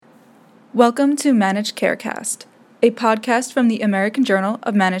Welcome to Managed Carecast, a podcast from the American Journal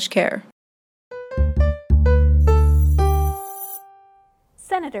of Managed Care.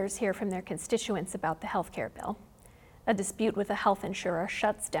 Senators hear from their constituents about the health care bill. A dispute with a health insurer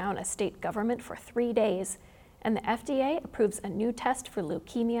shuts down a state government for 3 days, and the FDA approves a new test for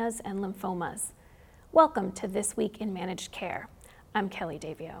leukemias and lymphomas. Welcome to This Week in Managed Care. I'm Kelly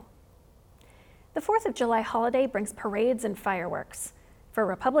Davio. The 4th of July holiday brings parades and fireworks. For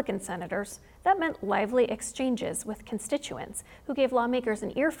Republican senators, that meant lively exchanges with constituents who gave lawmakers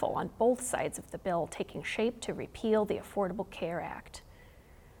an earful on both sides of the bill taking shape to repeal the Affordable Care Act.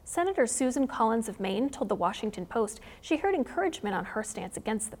 Senator Susan Collins of Maine told the Washington Post she heard encouragement on her stance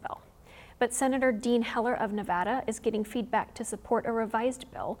against the bill. But Senator Dean Heller of Nevada is getting feedback to support a revised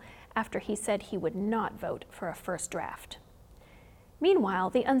bill after he said he would not vote for a first draft. Meanwhile,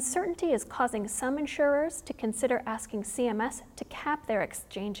 the uncertainty is causing some insurers to consider asking CMS to cap their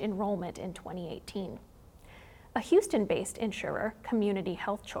exchange enrollment in 2018. A Houston-based insurer, Community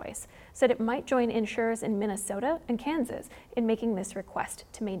Health Choice, said it might join insurers in Minnesota and Kansas in making this request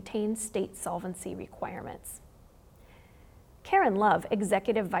to maintain state solvency requirements. Karen Love,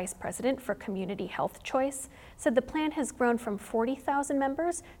 Executive Vice President for Community Health Choice, said the plan has grown from 40,000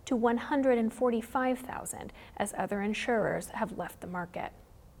 members to 145,000 as other insurers have left the market.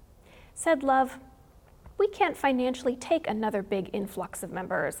 Said Love, "We can't financially take another big influx of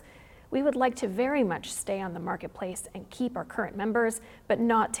members. We would like to very much stay on the marketplace and keep our current members, but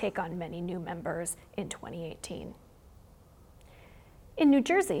not take on many new members in 2018. In New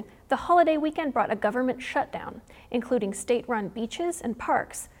Jersey, the holiday weekend brought a government shutdown, including state-run beaches and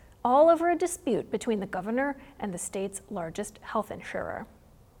parks, all over a dispute between the governor and the state's largest health insurer.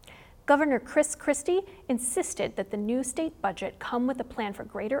 Governor Chris Christie insisted that the new state budget come with a plan for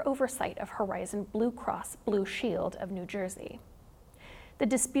greater oversight of Horizon Blue Cross Blue Shield of New Jersey. The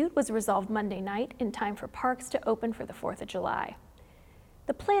dispute was resolved Monday night in time for parks to open for the 4th of July.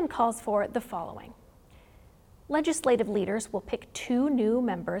 The plan calls for the following. Legislative leaders will pick 2 new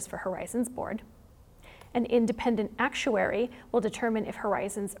members for Horizon's board. An independent actuary will determine if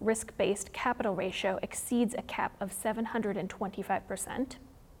Horizon's risk-based capital ratio exceeds a cap of 725%.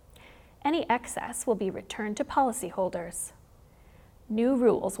 Any excess will be returned to policyholders. New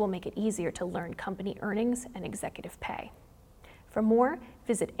rules will make it easier to learn company earnings and executive pay. For more,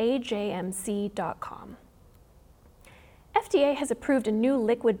 visit ajmc.com. FDA has approved a new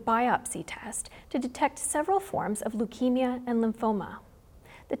liquid biopsy test to detect several forms of leukemia and lymphoma.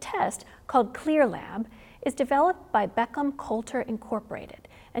 The test, called ClearLab, is developed by Beckham Coulter Incorporated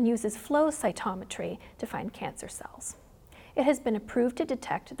and uses flow cytometry to find cancer cells. It has been approved to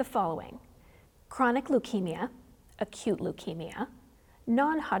detect the following: chronic leukemia, acute leukemia,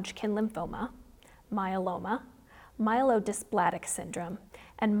 non-Hodgkin lymphoma, myeloma, myelodysplastic syndrome,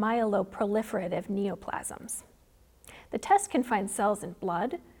 and myeloproliferative neoplasms. The test can find cells in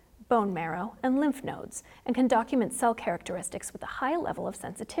blood, bone marrow, and lymph nodes, and can document cell characteristics with a high level of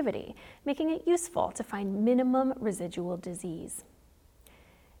sensitivity, making it useful to find minimum residual disease.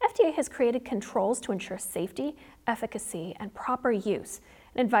 FDA has created controls to ensure safety, efficacy, and proper use,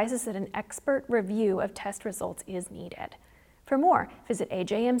 and advises that an expert review of test results is needed. For more, visit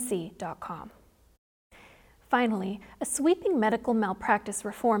ajmc.com. Finally, a sweeping medical malpractice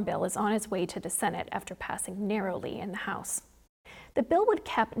reform bill is on its way to the Senate after passing narrowly in the House. The bill would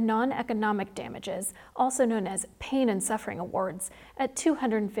cap non-economic damages, also known as pain and suffering awards, at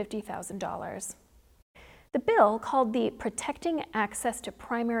 $250,000. The bill, called the Protecting Access to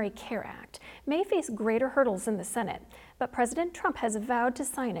Primary Care Act, may face greater hurdles in the Senate, but President Trump has vowed to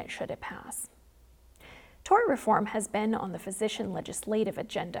sign it should it pass. Tort reform has been on the physician legislative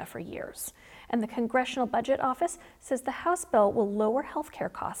agenda for years, and the Congressional Budget Office says the House bill will lower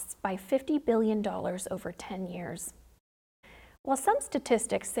healthcare costs by $50 billion over 10 years. While some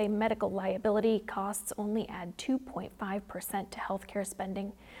statistics say medical liability costs only add 2.5% to healthcare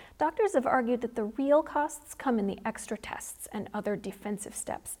spending, doctors have argued that the real costs come in the extra tests and other defensive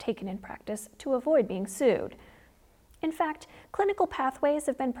steps taken in practice to avoid being sued. In fact, clinical pathways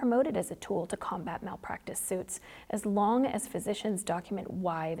have been promoted as a tool to combat malpractice suits, as long as physicians document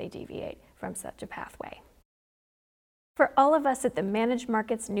why they deviate from such a pathway. For all of us at the Managed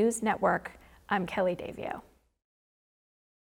Markets News Network, I'm Kelly Davio.